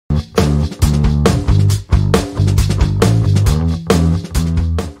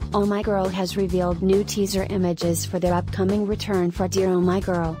OHMYGIRL has revealed new teaser images for their upcoming return for Dear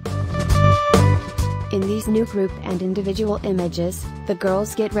OHMYGIRL. In these new group and individual images, the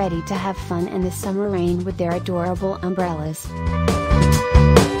girls get ready to have fun in the summer rain with their adorable umbrellas.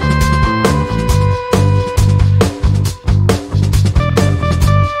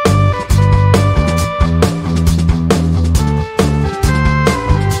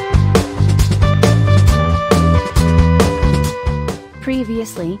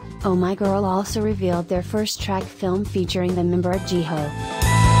 Previously, OHMYGIRL also revealed their first track film featuring the member 𝐃𝐢𝐬𝐜𝐥𝐚𝐢𝐸.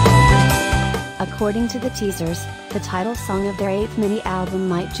 According to the teasers, the title song of their 8th mini-album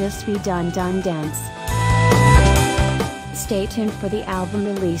might just be Dun Dun Dance. Stay tuned for the album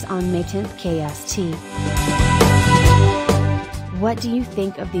release on May 10th KST. What do you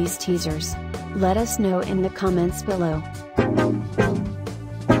think of these teasers? Let us know in the comments below.